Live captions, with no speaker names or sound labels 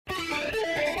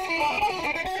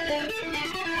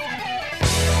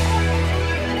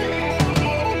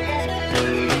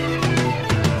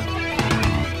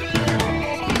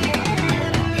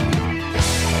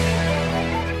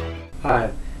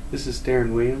is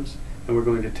Darren Williams, and we're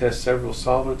going to test several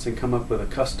solvents and come up with a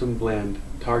custom blend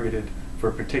targeted for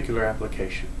a particular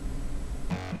application.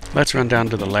 Let's run down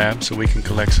to the lab so we can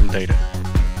collect some data.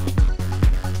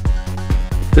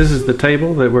 This is the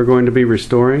table that we're going to be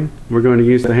restoring. We're going to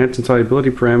use the Hansen Solubility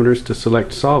Parameters to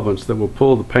select solvents that will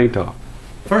pull the paint off.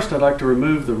 First, I'd like to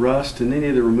remove the rust and any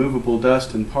of the removable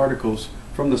dust and particles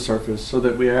from the surface so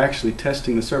that we are actually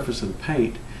testing the surface of the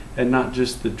paint and not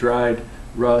just the dried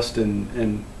rust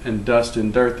and dust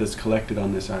and dirt that's collected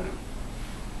on this item.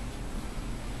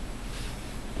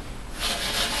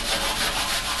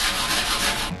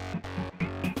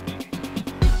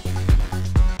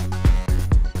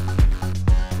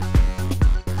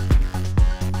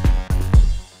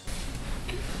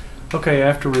 Okay,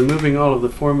 after removing all of the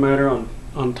foam matter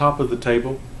on top of the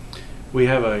table, we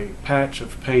have a patch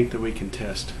of paint that we can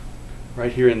test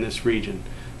right here in this region.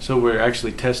 So we're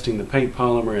actually testing the paint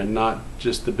polymer and not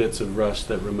just the bits of rust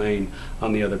that remain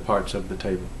on the other parts of the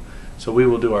table. So we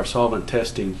will do our solvent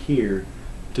testing here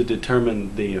to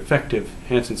determine the effective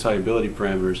Hansen solubility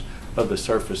parameters of the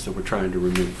surface that we're trying to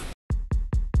remove.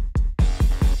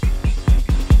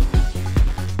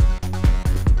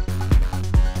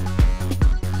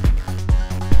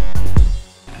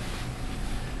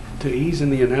 To ease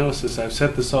in the analysis, I've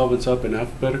set the solvents up in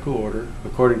alphabetical order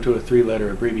according to a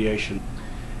 3-letter abbreviation.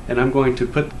 And I'm going to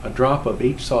put a drop of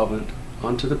each solvent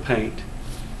onto the paint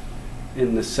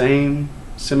in the same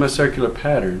semicircular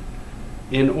pattern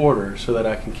in order so that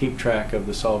I can keep track of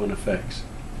the solvent effects.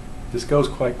 This goes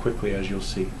quite quickly, as you'll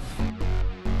see.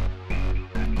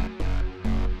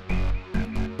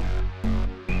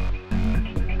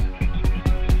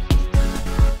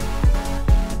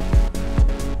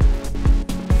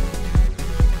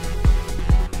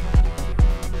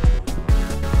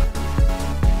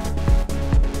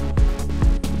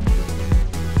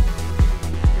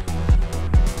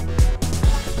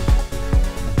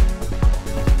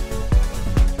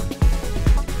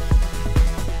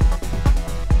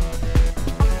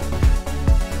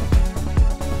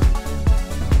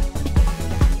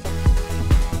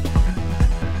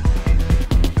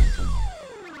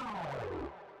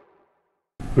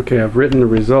 Okay, I've written the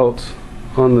results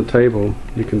on the table.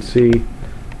 You can see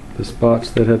the spots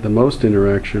that had the most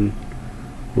interaction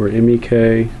were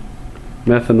MEK,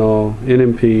 methanol,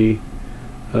 NMP,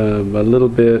 a little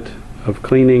bit of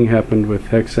cleaning happened with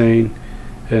hexane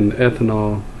and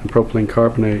ethanol and propylene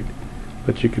carbonate,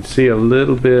 but you could see a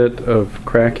little bit of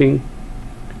cracking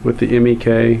with the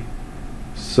MEK,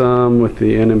 some with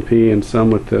the NMP and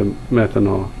some with the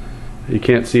methanol. You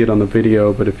can't see it on the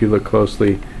video, but if you look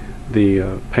closely,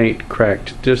 the paint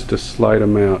cracked just a slight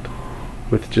amount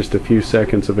with just a few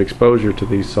seconds of exposure to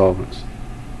these solvents.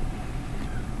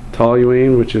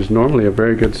 Toluene, which is normally a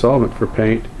very good solvent for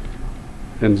paint,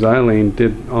 and xylene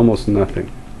did almost nothing.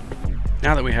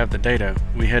 Now that we have the data,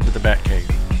 we head to the Batcave.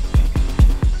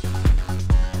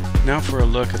 Now for a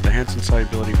look at the Hansen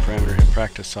Solubility Parameter in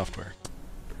Practice software.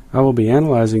 I will be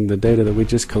analyzing the data that we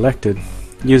just collected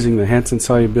using the Hansen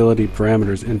Solubility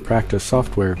Parameters in Practice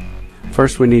software.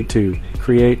 First, we need to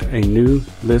create a new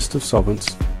list of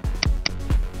solvents.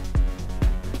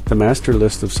 The master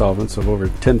list of solvents of over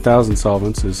 10,000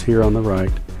 solvents is here on the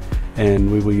right, and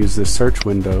we will use this search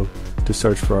window to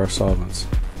search for our solvents.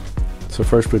 So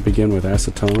first we begin with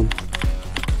acetone.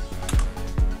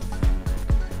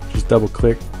 Just double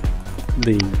click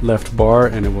the left bar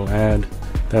and it will add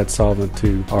that solvent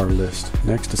to our list.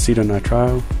 Next,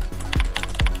 acetonitrile.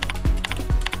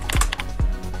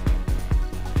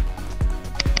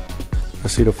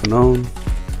 Acetophenone,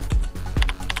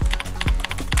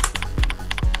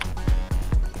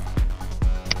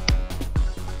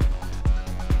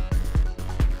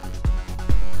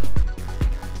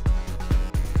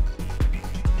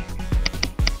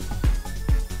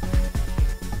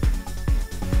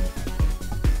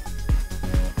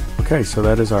 okay, so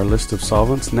that is our list of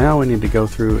solvents. Now we need to go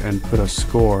through and put a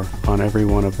score on every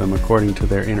one of them according to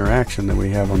their interaction that we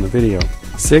have on the video.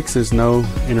 6 is no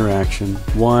interaction,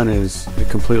 1 is it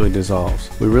completely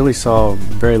dissolves. We really saw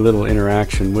very little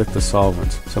interaction with the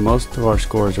solvents, so most of our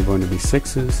scores are going to be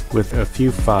 6s with a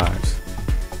few 5s.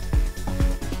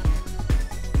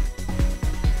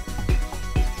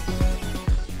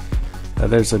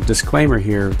 There's a disclaimer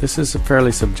here. This is a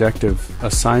fairly subjective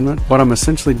assignment. What I'm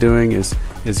essentially doing is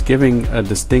giving a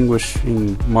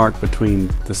distinguishing mark between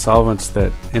the solvents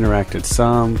that interacted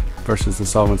some versus the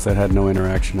solvents that had no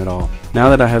interaction at all. Now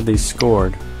that I have these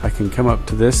scored, I can come up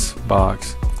to this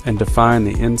box and define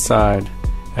the inside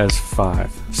as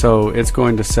 5. So it's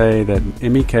going to say that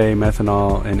MEK,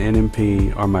 methanol, and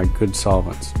NMP are my good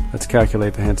solvents. Let's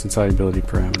calculate the Hansen solubility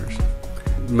parameters.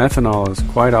 methanol is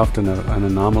quite often an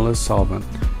anomalous solvent.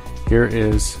 Here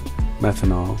is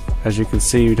methanol. As you can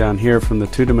see down here from the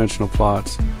two-dimensional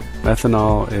plots,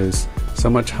 methanol is so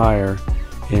much higher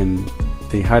in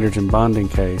the hydrogen bonding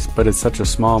case, but it's such a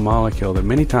small molecule that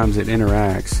many times it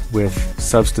interacts with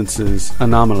substances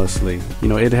anomalously. You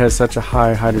know, it has such a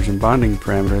high hydrogen bonding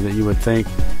parameter that you would think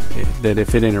that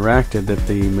if it interacted that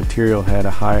the material had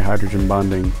a high hydrogen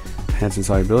bonding Hansen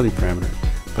solubility parameter.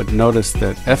 But notice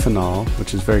that ethanol,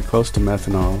 which is very close to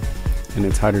methanol in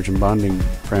its hydrogen bonding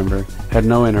parameter, had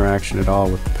no interaction at all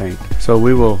with the paint. So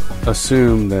we will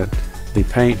assume that the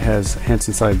paint has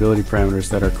Hansen solubility parameters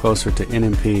that are closer to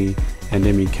NMP and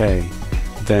MEK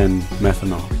than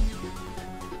methanol.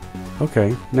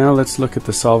 Okay, now let's look at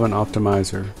the solvent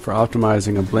optimizer for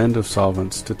optimizing a blend of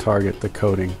solvents to target the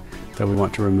coating that we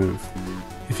want to remove.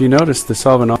 If you notice, the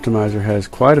solvent optimizer has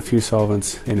quite a few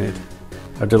solvents in it.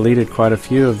 I've deleted quite a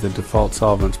few of the default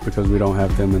solvents because we don't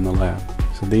have them in the lab.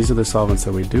 So these are the solvents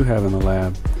that we do have in the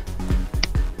lab,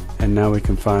 and now we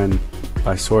can find,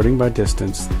 by sorting by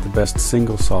distance, the best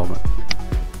single solvent.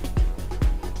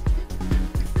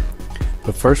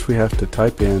 But first we have to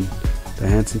type in the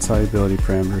Hansen solubility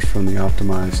parameters from the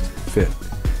optimized fit.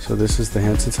 So this is the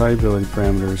Hansen solubility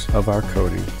parameters of our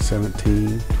coating: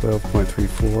 17,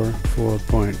 12.34,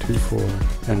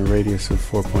 4.24, and a radius of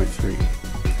 4.3.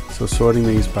 So sorting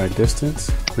these by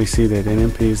distance, we see that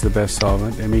NMP is the best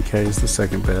solvent, MEK is the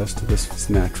second best. This is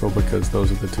natural because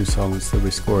those are the two solvents that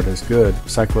we scored as good.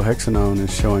 Cyclohexanone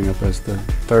is showing up as the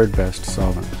third best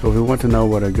solvent. So if we want to know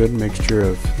what a good mixture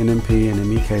of NMP and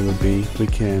MEK would be, we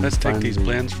can Let's take these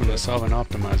blends from the solvent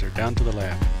optimizer down to the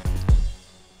lab.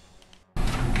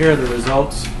 Here are the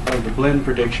results of the blend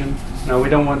prediction. Now we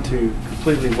don't want to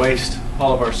completely waste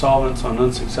all of our solvents on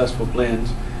unsuccessful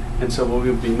blends, and so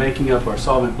we'll be making up our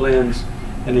solvent blends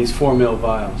in these 4 ml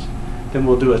vials. Then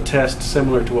we'll do a test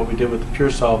similar to what we did with the pure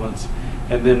solvents,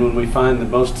 and then when we find the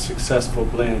most successful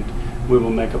blend, we will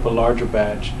make up a larger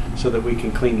batch so that we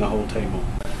can clean the whole table.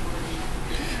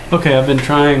 Okay, I've been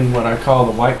trying what I call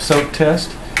the wipe soak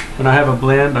test. When I have a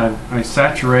blend, I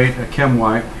saturate a chem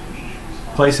wipe,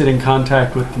 place it in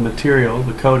contact with the material,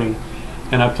 the coating,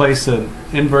 and I place an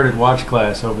inverted watch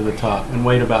glass over the top and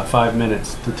wait about 5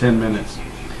 minutes to 10 minutes.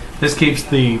 This keeps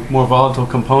the more volatile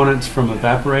components from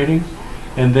evaporating,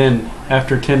 and then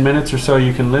after 10 minutes or so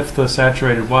you can lift the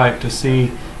saturated wipe to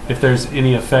see if there's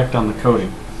any effect on the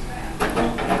coating.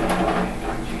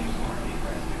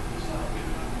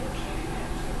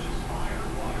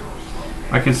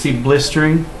 I can see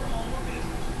blistering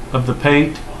of the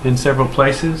paint in several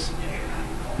places,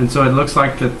 and so it looks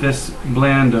like that this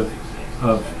blend of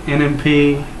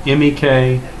NMP, MEK,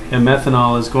 and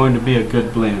methanol is going to be a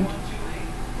good blend.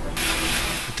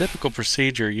 The typical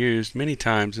procedure used many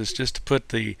times is just to put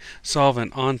the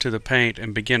solvent onto the paint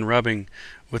and begin rubbing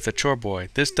with a chorboy.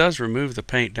 This does remove the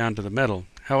paint down to the metal.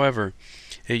 However,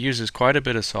 it uses quite a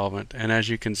bit of solvent, and as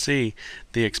you can see,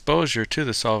 the exposure to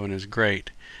the solvent is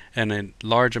great and a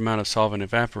large amount of solvent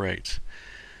evaporates.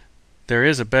 There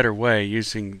is a better way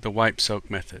using the wipe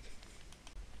soak method.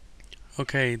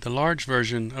 Okay, the large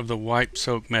version of the wipe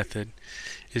soak method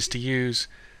is to use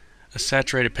a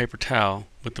saturated paper towel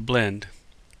with the blend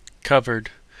covered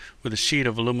with a sheet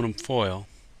of aluminum foil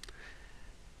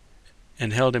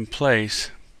and held in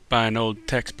place by an old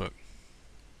textbook.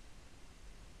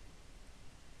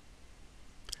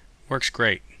 Works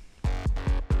great.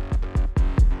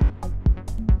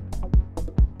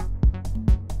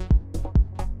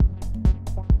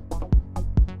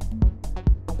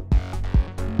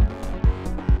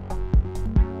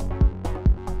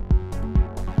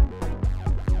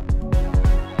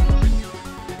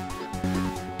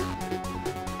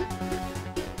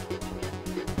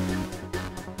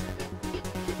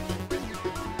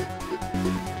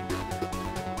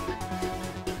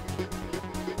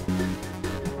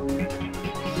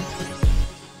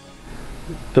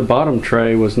 The bottom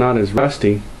tray was not as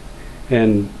rusty,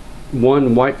 and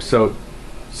one wipe soak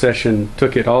session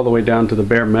took it all the way down to the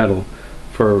bare metal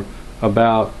for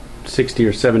about 60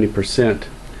 or 70%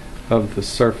 of the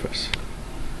surface.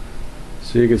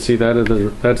 So you can see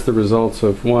that's the results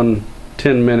of one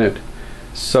 10-minute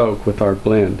soak with our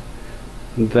blend.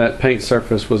 That paint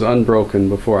surface was unbroken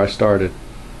before I started,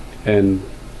 and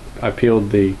I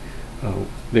peeled the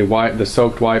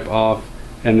soaked wipe off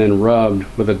and then rubbed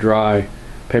with a dry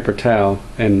paper towel,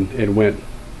 and it went,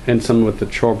 and some with the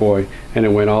chorboy, and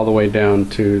it went all the way down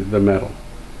to the metal.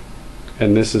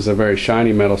 And this is a very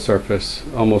shiny metal surface,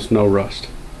 almost no rust.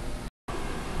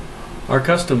 Our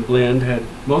custom blend had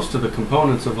most of the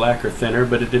components of lacquer thinner,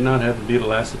 but it did not have the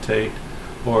butyl acetate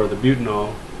or the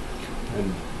butanol.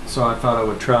 And So I thought I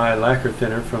would try lacquer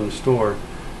thinner from the store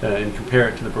and compare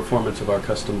it to the performance of our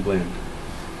custom blend.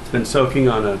 It's been soaking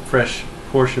on a fresh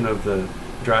portion of the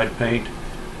dried paint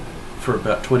for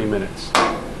about 20 minutes.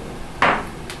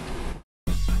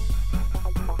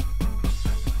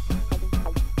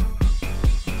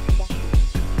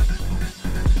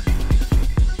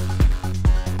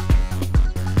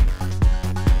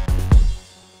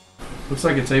 Looks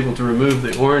like it's able to remove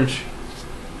the orange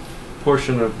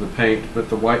portion of the paint, but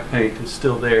the white paint is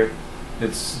still there.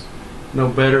 It's no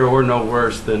better or no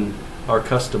worse than our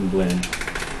custom blend.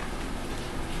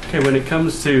 Okay, when it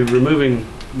comes to removing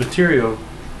material,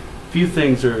 few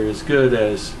things are as good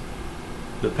as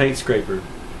the paint scraper.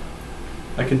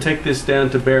 I can take this down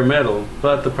to bare metal,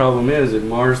 but the problem is it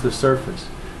mars the surface.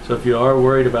 So if you are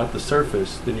worried about the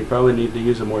surface, then you probably need to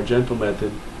use a more gentle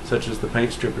method, such as the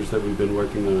paint strippers that we've been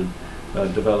working on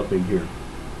developing here.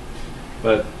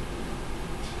 But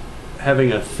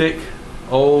having a thick,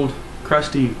 old,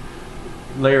 crusty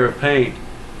layer of paint,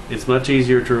 it's much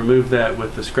easier to remove that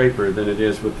with the scraper than it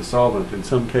is with the solvent in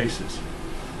some cases.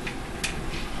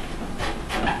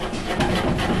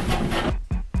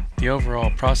 The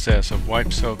overall process of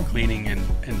wipe, soak, cleaning,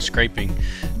 and scraping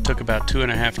took about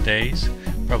 2.5 days,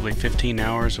 probably 15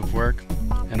 hours of work.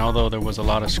 And although there was a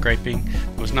lot of scraping,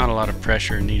 there was not a lot of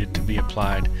pressure needed to be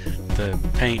applied. The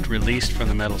paint released from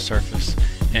the metal surface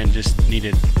and just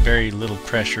needed very little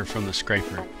pressure from the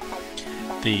scraper.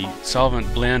 The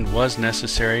solvent blend was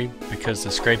necessary because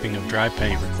the scraping of dry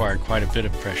paint required quite a bit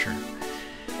of pressure.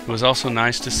 It was also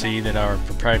nice to see that our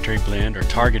proprietary blend, or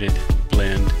targeted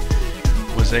blend,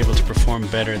 was able to perform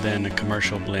better than a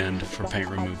commercial blend for paint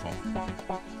removal.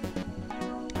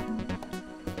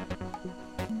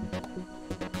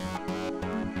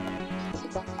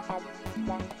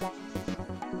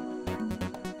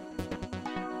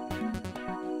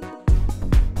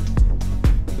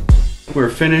 We're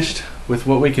finished with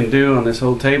what we can do on this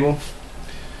whole table.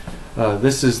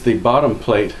 This is the bottom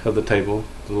plate of the table,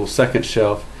 the little second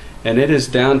shelf, and it is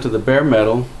down to the bare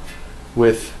metal,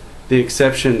 with the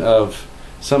exception of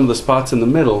some of the spots in the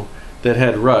middle that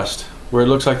had rust, where it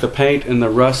looks like the paint and the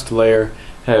rust layer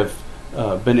have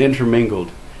been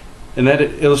intermingled. And that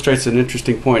illustrates an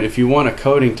interesting point. If you want a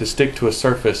coating to stick to a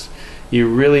surface, you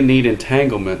really need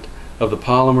entanglement of the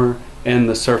polymer and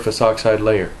the surface oxide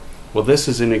layer. Well, this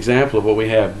is an example of what we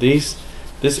have.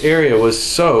 This area was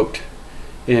soaked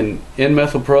in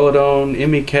N-methylpyrrolidone,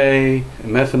 MEK,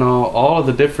 methanol, all of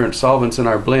the different solvents in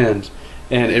our blends,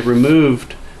 and it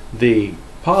removed the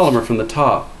polymer from the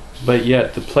top, but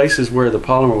yet the places where the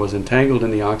polymer was entangled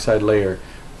in the oxide layer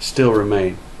still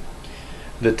remain.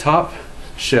 The top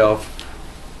shelf,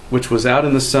 which was out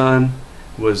in the sun,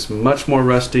 was much more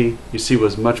rusty. You see,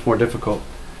 was much more difficult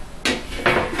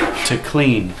to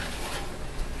clean.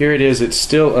 Here it is. It's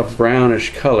still a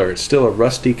brownish color. It's still a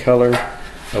rusty color.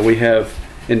 We have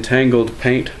entangled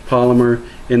paint polymer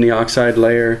in the oxide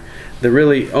layer. The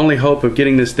really only hope of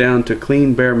getting this down to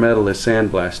clean bare metal is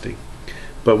sandblasting.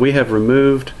 But we have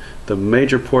removed the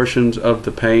major portions of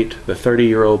the paint, the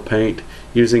 30-year-old paint,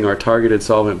 using our targeted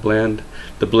solvent blend.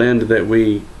 The blend that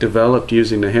we developed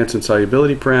using the Hansen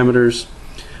Solubility Parameters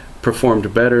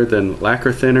performed better than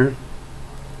lacquer thinner,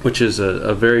 which is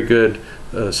a very good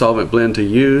solvent blend to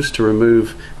use to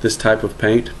remove this type of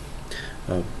paint.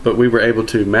 But we were able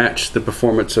to match the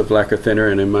performance of lacquer thinner,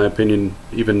 and in my opinion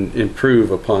even improve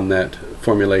upon that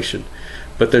formulation.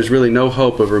 But there's really no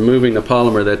hope of removing the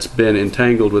polymer that's been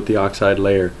entangled with the oxide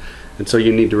layer, and so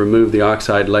you need to remove the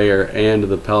oxide layer and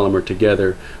the polymer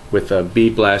together with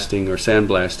bead blasting or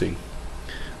sandblasting.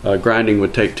 Grinding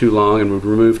would take too long and would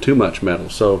remove too much metal,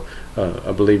 so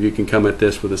I believe you can come at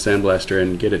this with a sandblaster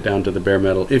and get it down to the bare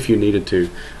metal if you needed to.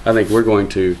 I think we're going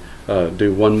to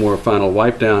do one more final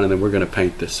wipe down, and then we're going to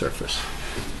paint this surface.